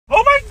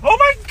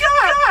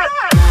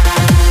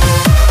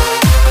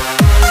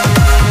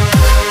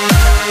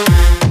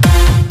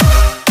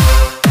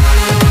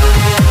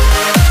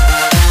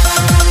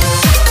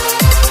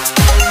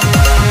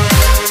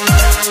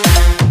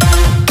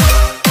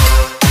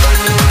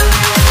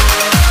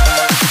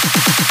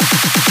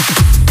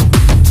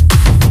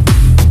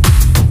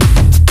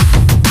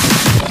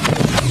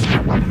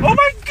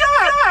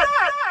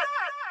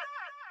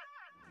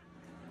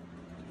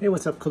Hey,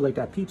 what's up, Cool Like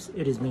That peeps?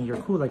 It is me, your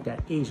Cool Like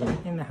That Asian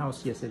in the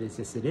house. Yes, it is.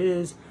 Yes, it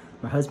is.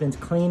 My husband's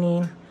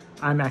cleaning.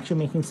 I'm actually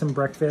making some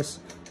breakfast.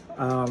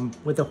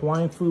 With the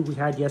Hawaiian food we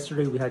had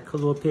yesterday, we had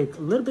Kalua pig,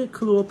 a little bit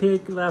Kalua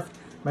pig left.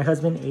 My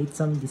husband ate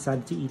some,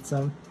 decided to eat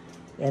some.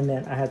 And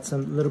then I had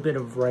some little bit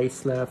of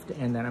rice left.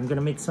 And then I'm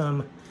gonna make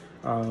some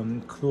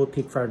Kalua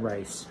pig fried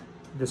rice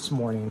this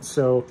morning.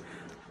 So,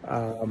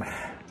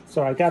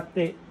 so I got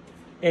the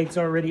eggs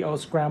already all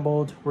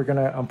scrambled. We're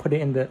gonna put it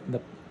in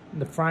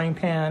the frying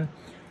pan.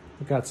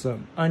 We got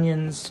some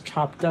onions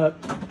chopped up,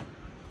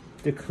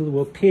 the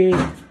Kalua pig,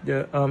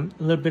 the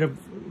little bit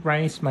of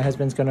rice. My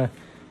husband's gonna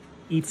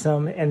eat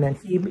some, and then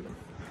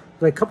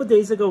like a couple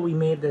days ago, we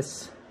made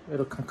this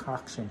little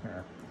concoction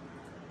here.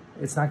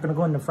 It's not gonna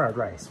go in the fried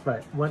rice,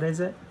 but what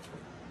is it?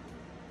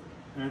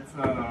 It's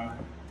a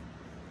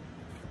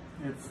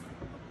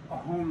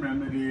home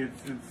remedy.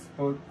 It's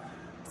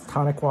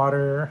Tonic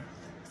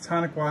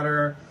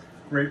water,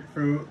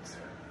 grapefruit,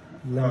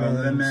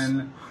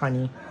 lemon,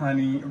 honey,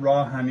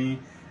 raw honey,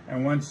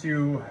 and once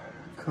you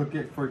cook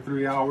it for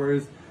 3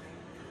 hours,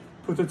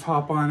 put the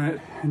top on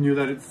it, and you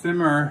let it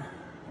simmer.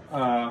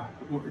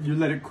 You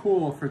let it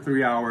cool for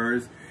 3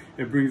 hours.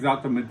 It brings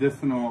out the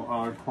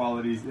medicinal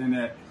qualities in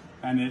it,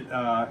 and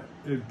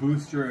it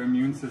boosts your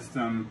immune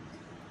system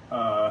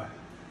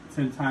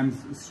 10 times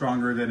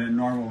stronger than it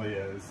normally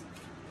is.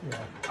 Yeah.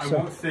 I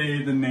won't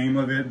say the name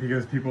of it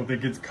because people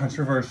think it's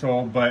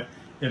controversial, but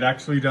it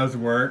actually does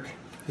work.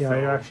 Yeah, so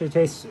it actually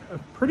tastes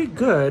pretty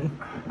good.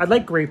 I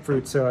like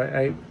grapefruit, so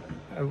I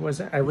was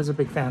a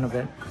big fan of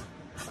it.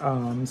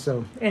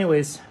 So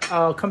anyways,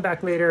 I'll come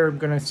back later. I'm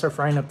gonna start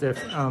frying up the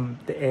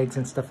eggs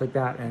and stuff like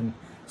that, and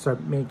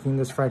start making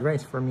this fried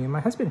rice for me and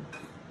my husband.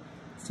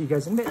 See you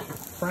guys in a bit.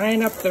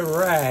 Frying up the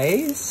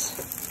rice.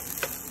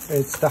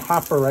 It's the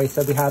hopper rice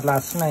that we had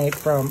last night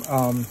from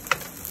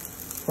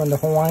the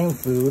Hawaiian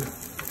food.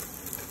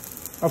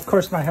 Of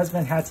course, my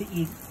husband had to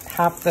eat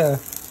half the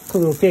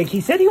Kalua pig.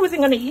 He said he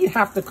wasn't going to eat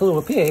half the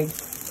Kalua pig. I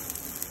said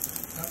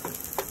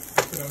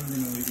I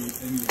wasn't going to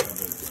eat any of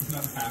it.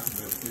 Not half of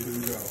it.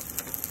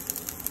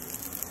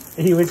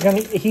 Here we go.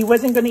 He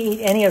wasn't going to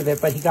eat any of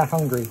it, but he got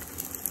hungry.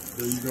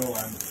 There you go.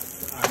 I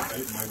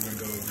ate my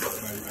window.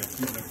 I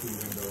sleep next to the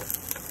window.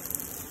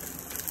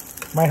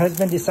 My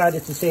husband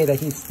decided to say that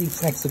he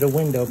sleeps next to the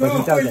window, but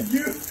he doesn't.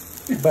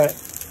 But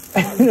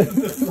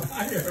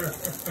liar.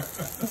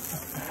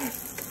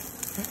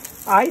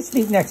 I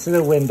sleep next to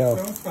the window.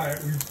 Don't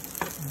fire.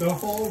 The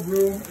whole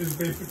room is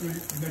basically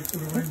next to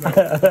the window.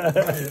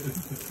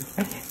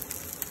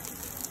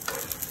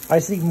 I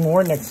sleep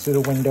more next to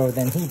the window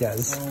than he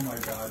does. Oh my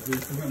God.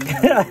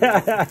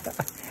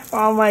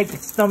 Oh, my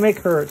stomach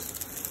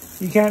hurts.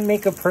 You can't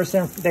make a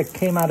person that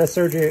came out of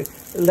surgery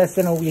less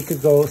than a week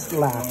ago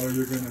laugh. Oh,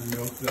 you're going to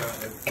milk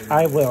that.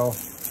 I will.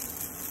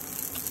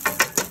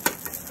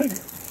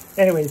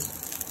 Anyways,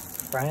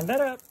 frying that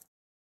up.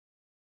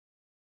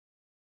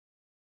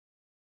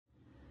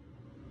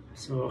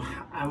 So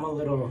I'm a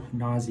little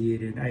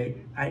nauseated. I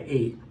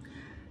ate,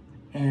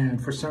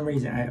 and for some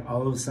reason,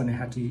 all of a sudden I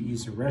had to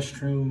use the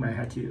restroom.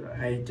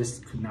 I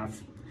just could not.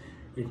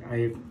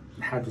 I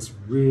had this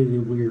really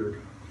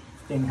weird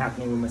thing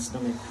happening with my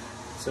stomach,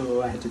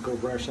 so I had to go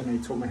rush, and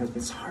I told my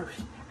husband, sorry,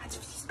 I had to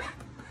use back.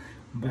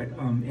 But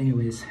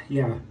anyways,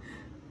 yeah.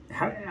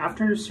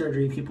 After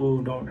surgery,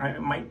 people don't. I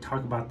might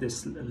talk about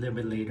this a little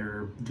bit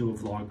later, do a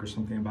vlog or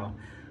something about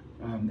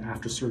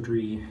after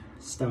surgery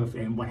stuff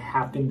and what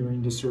happened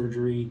during the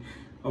surgery,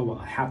 or what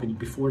happened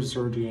before the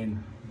surgery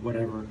and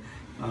whatever.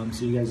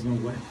 So you guys know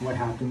what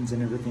happens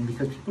and everything,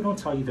 because people don't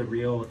tell you the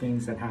real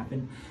things that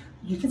happen.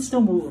 You can still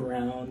move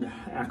around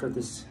after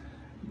this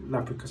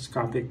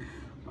laparoscopic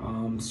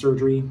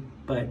surgery,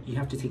 but you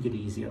have to take it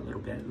easy a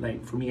little bit.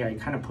 Like for me, I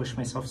kind of push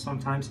myself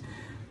sometimes,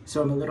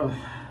 so I'm a little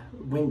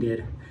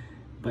winded,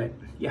 but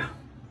yeah,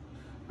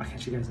 I'll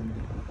catch you guys in a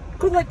minute.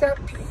 Cool Like That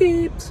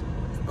peeps,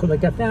 Cool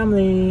Like That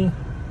family.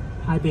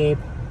 Hi babe.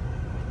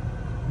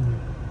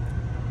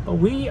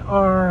 We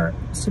are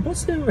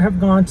supposed to have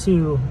gone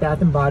to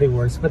Bath and Body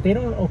Works, but they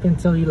don't open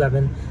till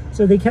 11,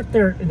 so they kept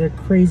their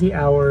crazy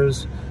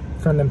hours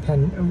from the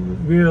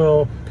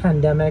real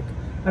pandemic.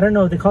 I don't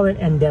know, they call it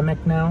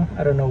endemic now.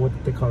 I don't know what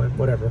they call it,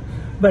 whatever.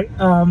 But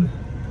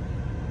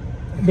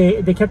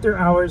they kept their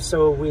hours,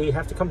 so we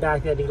have to come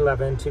back at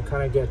 11 to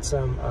kind of get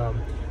some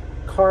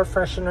car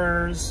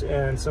fresheners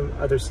and some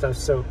other stuff.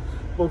 So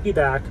we'll be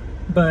back.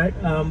 But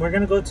we're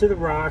gonna go to the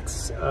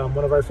Rocks,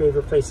 one of our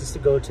favorite places to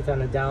go to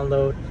kind of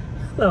download.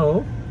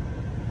 Hello.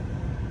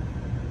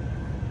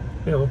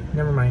 Oh,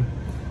 never mind.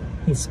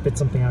 He spit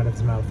something out of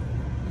his mouth.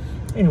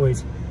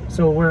 Anyways,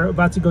 so we're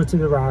about to go to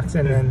the Rocks,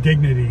 and then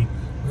dignity,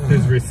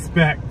 there's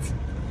respect.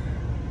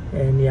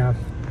 And yeah,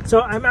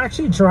 so I'm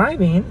actually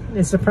driving.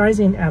 It's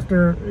surprising,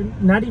 after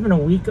not even a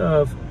week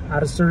of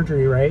out of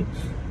surgery, right?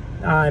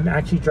 I'm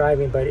actually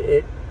driving, but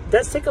it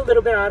does take a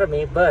little bit out of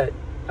me, but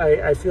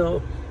I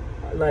feel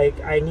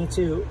like I need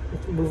to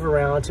move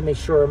around to make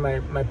sure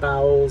my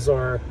bowels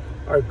are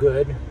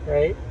good,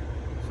 right?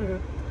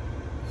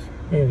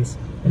 Anyways,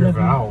 your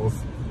vowels.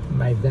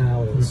 My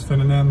vowels. Your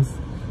synonyms.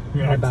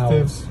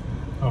 About...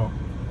 Oh.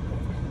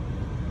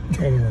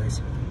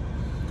 Anyways,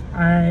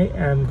 I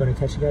am gonna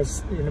catch you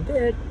guys in a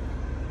bit.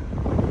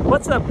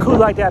 What's up, Cool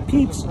Like That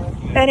peeps?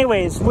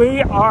 Anyways,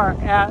 we are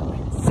at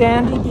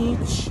Sandy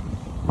Beach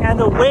and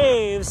the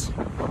waves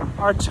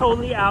are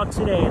totally out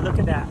today. Look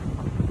at that.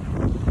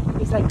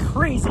 It's like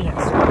craziness.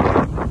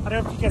 I don't know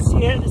if you can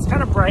see it. It's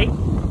kind of bright.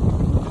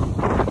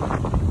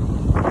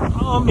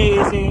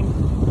 Amazing.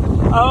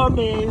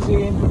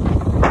 Amazing.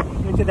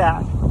 Look at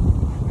that.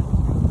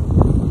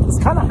 It's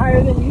kind of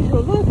higher than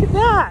usual. Look at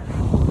that.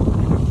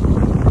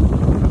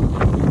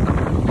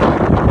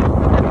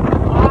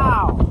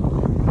 Wow.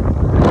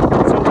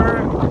 So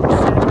we're,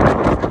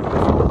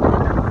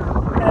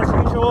 as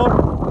usual,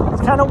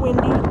 it's kind of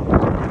windy.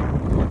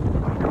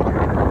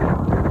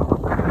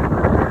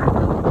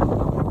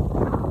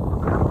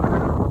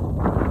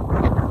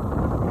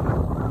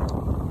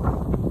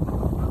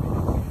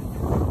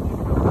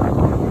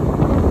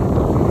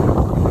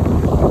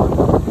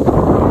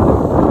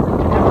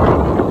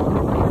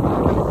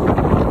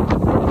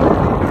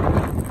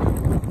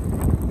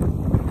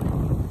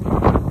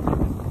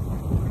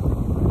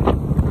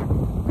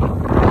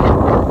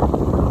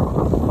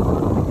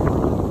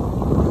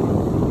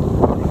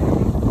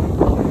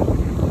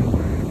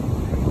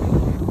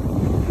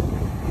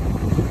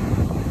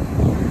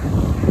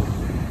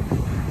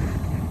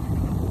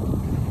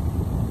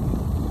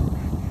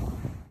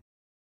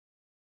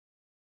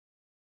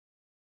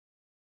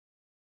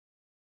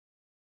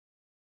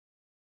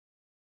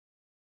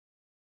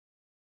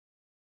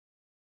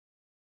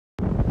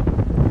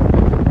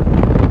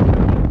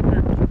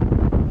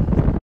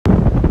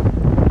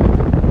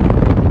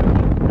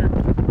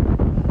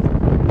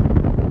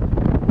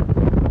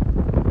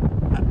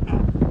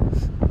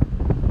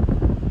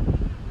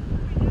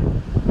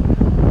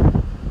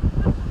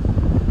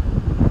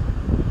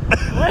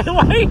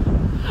 Wait!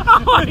 Oh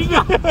my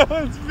god!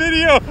 It's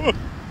video!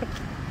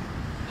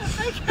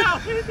 I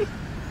can't with you.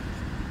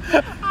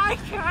 I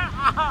can't.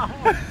 Ow.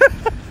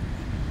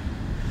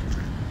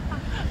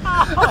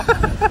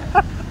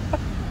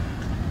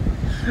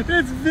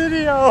 It's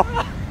video!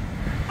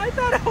 I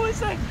thought it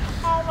was like,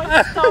 oh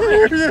my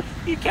stomach.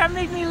 You can't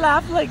make me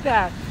laugh like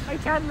that. I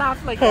can't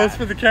laugh like that. Oh, it's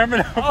for the camera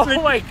now.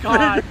 Oh my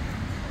god.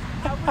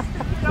 I was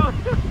thinking,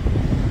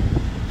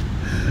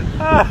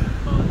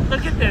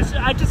 look at this.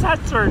 I just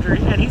had surgery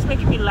and he's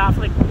making me laugh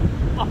like,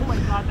 oh my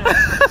god.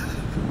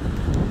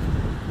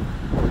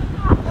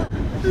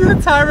 She's a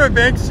Tyra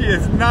Banks, she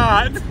is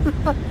not.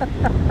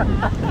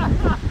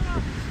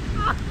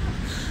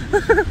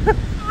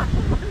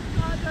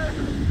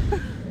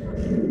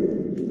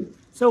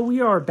 So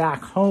we are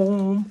back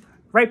home.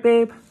 Right,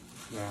 babe?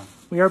 Yeah.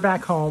 We are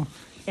back home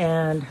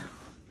and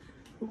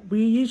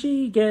we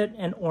usually get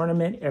an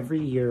ornament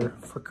every year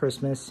for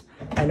Christmas.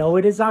 I know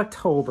it is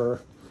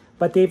October,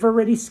 but they've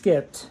already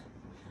skipped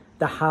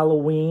the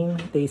Halloween.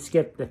 They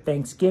skipped the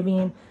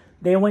Thanksgiving.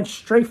 They went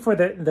straight for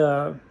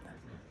the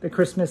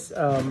Christmas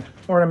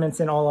ornaments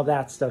and all of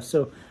that stuff.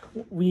 So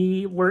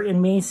we were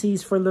in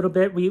Macy's for a little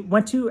bit. We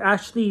went to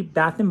actually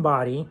Bath and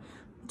Body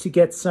to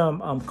get some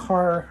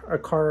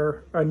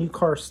new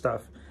car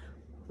stuff.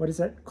 What is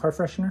that? Car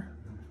freshener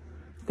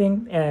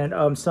thing,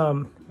 and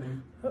some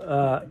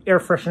air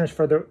fresheners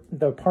for the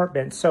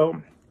apartment.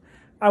 So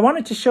I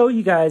wanted to show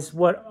you guys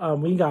what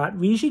we got.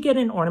 We usually get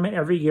an ornament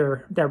every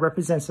year that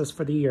represents us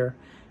for the year.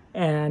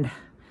 And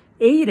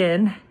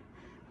Aiden,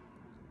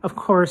 of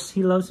course,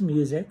 he loves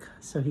music.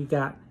 So he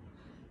got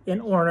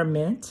an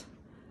ornament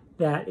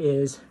that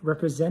is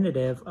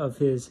representative of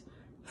his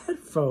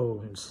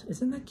headphones.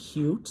 Isn't that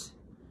cute?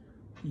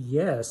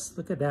 Yes,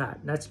 look at that.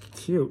 That's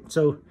cute.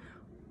 So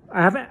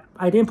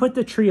I didn't put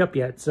the tree up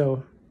yet.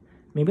 So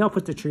maybe I'll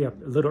put the tree up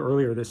a little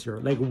earlier this year,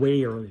 like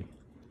way early.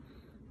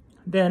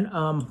 Then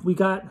we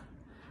got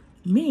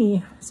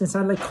me, since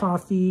I like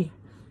coffee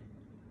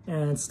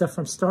and stuff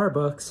from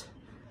Starbucks,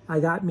 I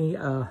got me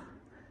a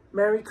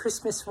Merry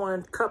Christmas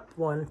cup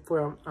one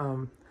from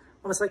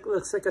almost like,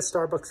 looks like a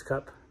Starbucks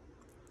cup.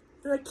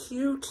 Isn't that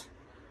cute?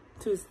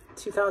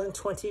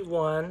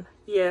 2021,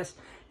 yes.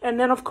 And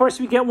then of course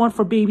we get one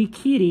for baby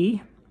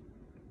Kitty,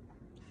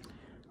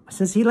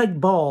 since he liked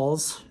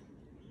balls.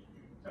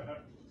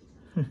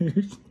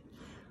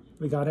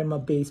 We got him a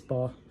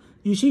baseball.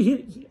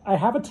 Usually I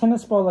have a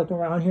tennis ball like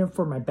around here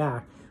for my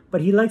back,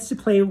 but he likes to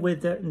play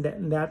with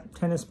that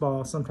tennis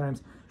ball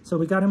sometimes. So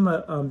we got him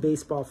a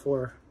baseball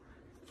for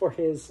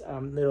his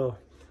little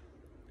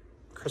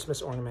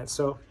Christmas ornament.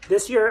 So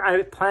this year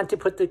I plan to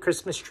put the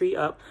Christmas tree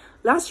up.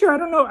 Last year, I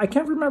don't know. I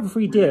can't remember if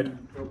we did.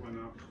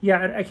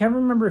 Yeah, I can't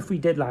remember if we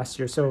did last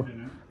year. So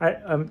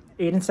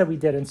Aiden said we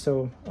didn't,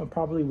 so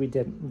probably we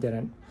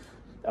didn't.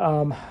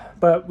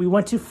 But we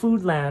went to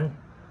Foodland.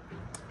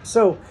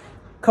 So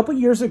a couple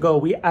years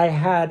ago, I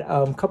had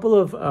a couple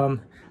of,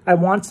 I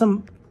want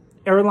some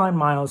airline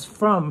miles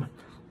from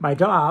my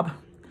job.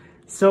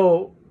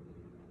 So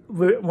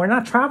we're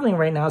not traveling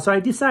right now. So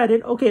I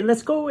decided, okay,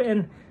 let's go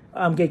and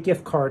get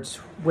gift cards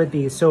with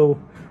these. So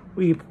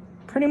we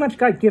pretty much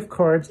got gift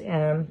cards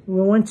and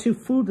we went to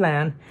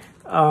Foodland.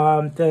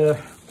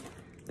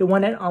 The the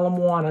one at Ala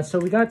Moana. So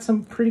we got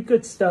some pretty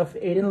good stuff.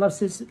 Aiden loves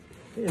his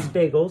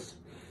bagels.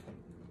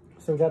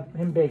 So we got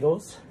him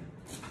bagels.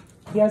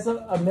 He has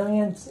a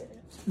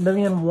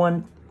million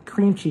one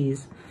cream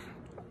cheese.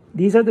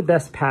 These are the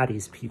best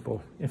patties,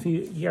 people. If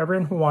you're ever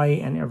in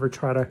Hawaii and ever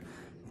try to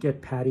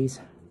get patties,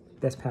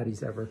 best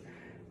patties ever.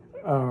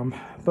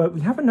 But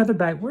we have another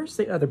bag. Where's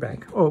the other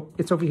bag? Oh,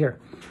 it's over here.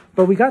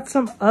 But we got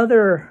some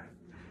other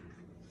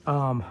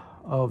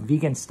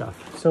vegan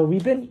stuff. So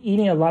we've been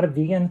eating a lot of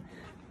vegan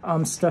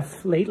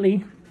stuff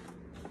lately.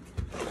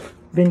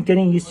 Been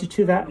getting used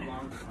to that.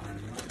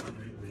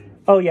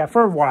 Oh yeah,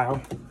 for a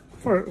while.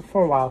 For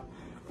a while.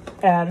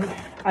 And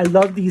I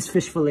love these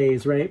fish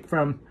fillets, right?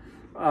 From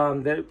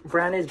the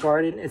brand is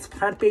Garden. It's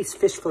plant-based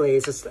fish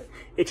fillets.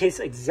 It tastes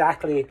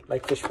exactly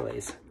like fish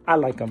fillets. I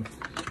like them.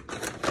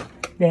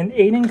 Then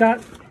Aiden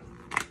got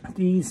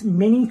these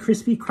mini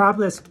crispy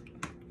crabless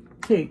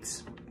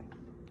cakes.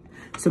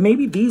 So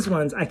maybe these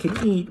ones I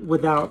can eat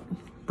without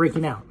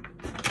breaking out.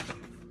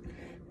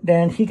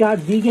 Then he got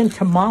vegan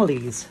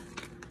tamales.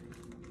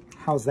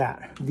 How's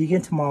that?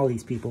 Vegan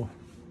tamales, people.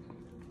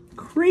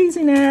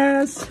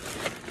 Craziness.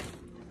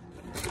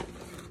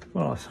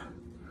 What else?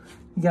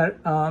 You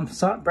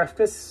got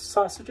breakfast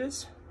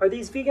sausages. Are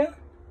these vegan?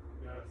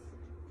 Yes.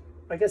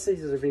 I guess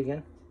these are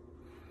vegan.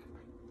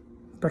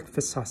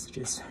 Breakfast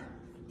sausages.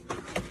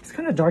 It's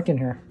kind of dark in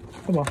here.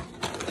 Oh well.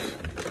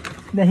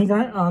 Then he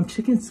got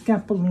chicken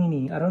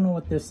scampolini. I don't know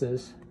what this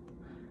is.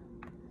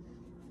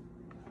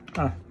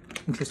 Ah,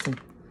 interesting.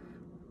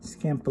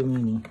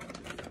 Scampolini.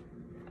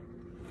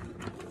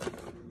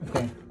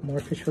 Okay, more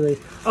fish fillet.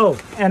 Oh,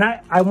 and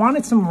I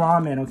wanted some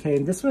ramen. Okay,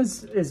 and this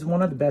is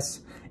one of the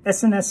best.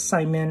 SNS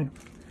Simon.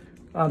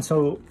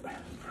 So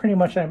pretty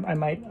much I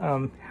might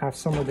have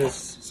some of this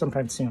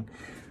sometime soon.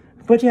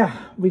 But yeah,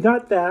 we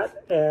got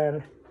that.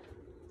 And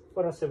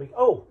what else did we?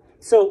 Oh,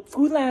 so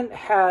Foodland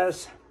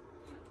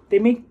they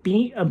make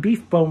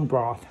beef bone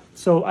broth.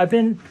 So I've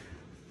been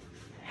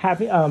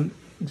having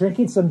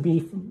drinking some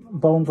beef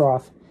bone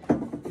broth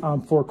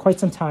for quite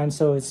some time.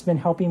 So it's been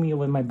helping me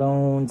with my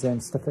bones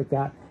and stuff like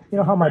that. You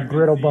know how my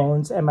brittle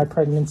bones and my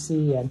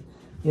pregnancy and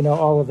you know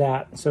all of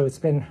that. So it's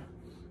been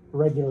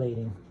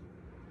regulating.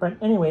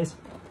 But anyways,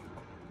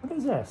 what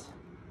is this?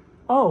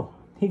 Oh,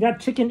 he got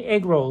chicken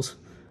egg rolls.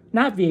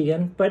 Not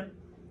vegan, but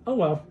oh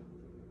well.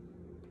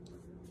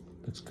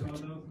 That's good.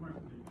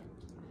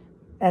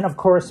 And of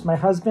course, my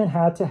husband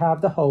had to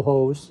have the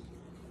ho-hos.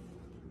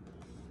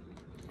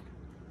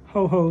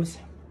 Ho-hos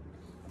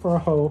for a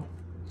ho.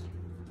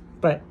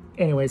 But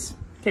anyways,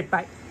 okay,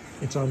 bye.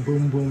 It's on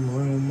Boom Boom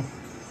Room.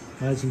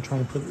 My husband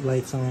trying to put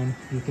lights on.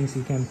 He thinks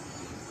he can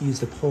use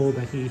the pole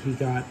that he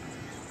got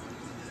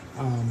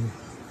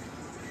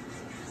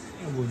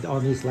with all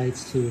these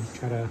lights to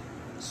try to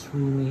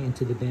swoon me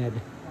into the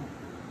bed.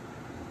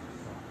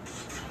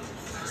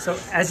 So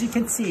as you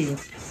can see,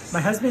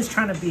 my husband is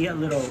trying to be a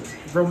little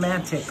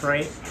romantic,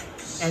 right?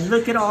 And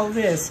look at all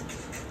this.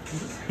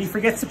 He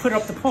forgets to put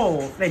up the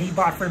pole that he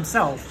bought for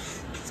himself.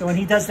 So when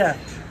he does that,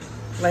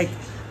 like...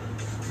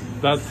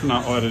 That's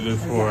not what it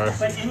is for.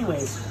 But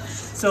anyways,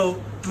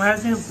 so my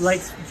husband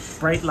likes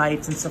bright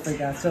lights and stuff like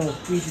that. So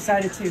we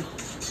decided to,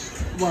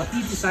 well,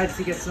 he decided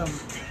to get some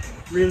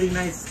really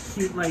nice,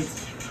 cute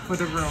lights for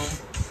the room.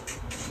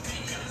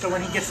 So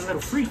when he gets a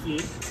little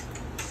freaky...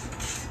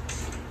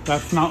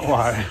 That's not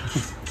why.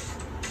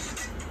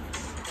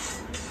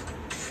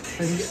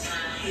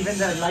 Even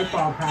the light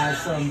bulb has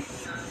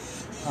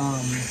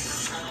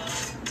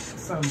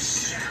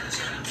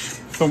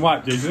Some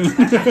what, Jason?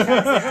 I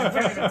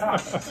can't even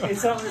talk.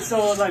 It's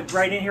so like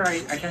right in here, I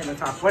can't even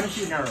talk. What did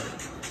you narrow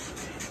it?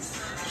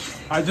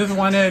 I just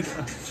wanted,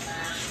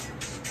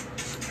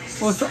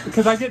 well,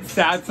 because I get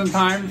sad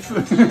sometimes.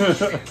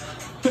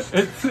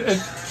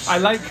 I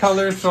like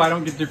colors so I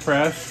don't get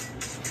depressed.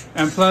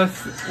 And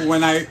plus,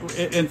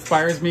 it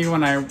inspires me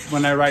when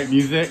I write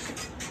music.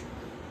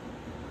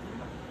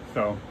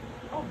 So.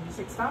 Oh,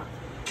 music stopped?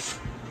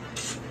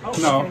 Oh,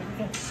 no.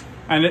 Okay.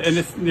 And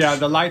it's, yeah,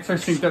 the lights are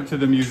synced up to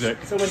the music.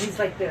 So when he's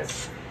like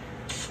this,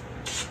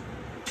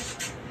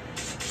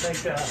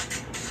 like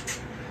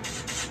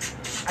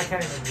I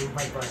can't even move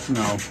my butt.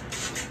 No.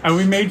 And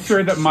we made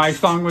sure that my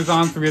song was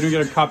on so we didn't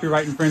get a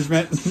copyright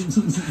infringement.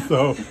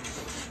 So.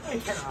 I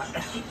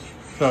cannot.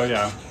 So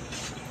yeah.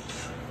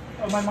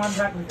 Oh, my mom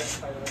got me this,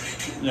 by the way.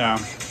 Yeah.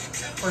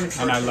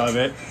 And I love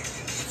it.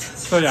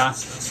 So yeah,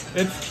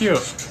 it's cute.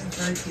 It's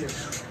very cute.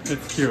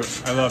 It's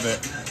cute. I love it.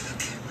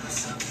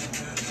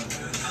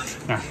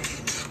 Yeah.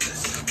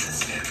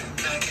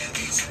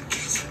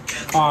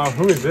 Oh,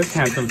 who is this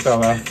handsome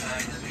fella?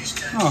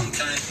 Oh.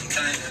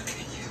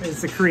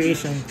 It's a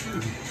creation.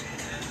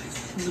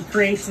 He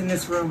creates in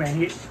this room and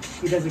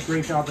he does a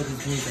great job with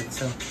his music,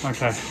 so.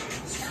 Okay.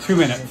 2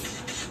 minutes.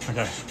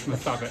 Okay,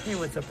 let's stop it. Hey,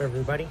 what's up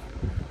everybody?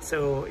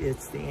 So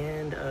it's the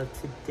end of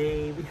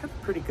today. We had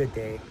a pretty good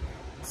day.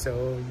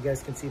 So you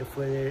guys can see the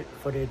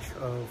footage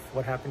of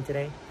what happened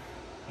today.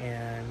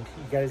 And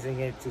you guys didn't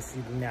get to see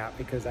the nap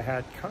because I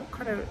had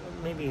kind of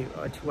maybe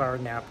a 2-hour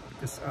nap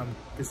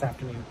this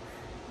afternoon.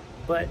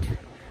 But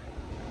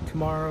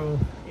tomorrow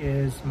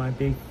is my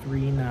big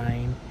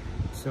 3-9,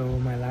 so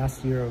my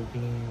last year of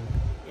being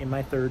in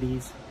my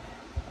 30s.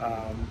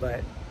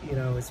 But you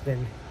know, it's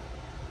been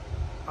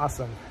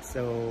awesome.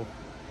 So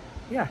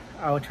yeah,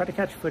 I'll try to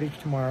catch footage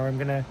tomorrow.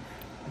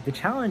 The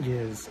challenge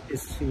is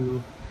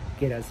to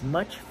get as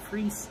much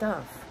free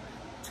stuff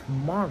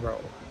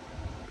tomorrow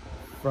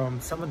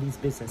from some of these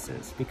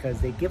businesses, because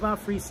they give out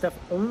free stuff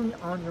only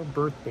on your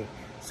birthday.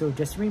 So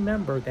just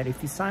remember that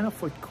if you sign up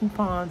for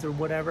coupons or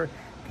whatever,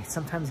 they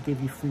sometimes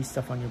give you free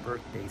stuff on your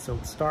birthday. So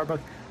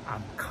Starbucks,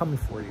 I'm coming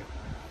for you.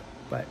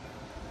 But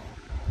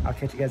I'll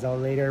catch you guys all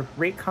later.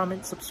 Rate,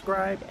 comment,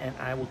 subscribe, and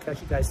I will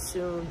catch you guys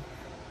soon.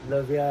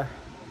 Love ya.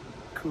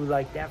 Cool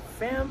like that,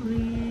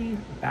 family.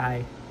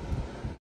 Bye.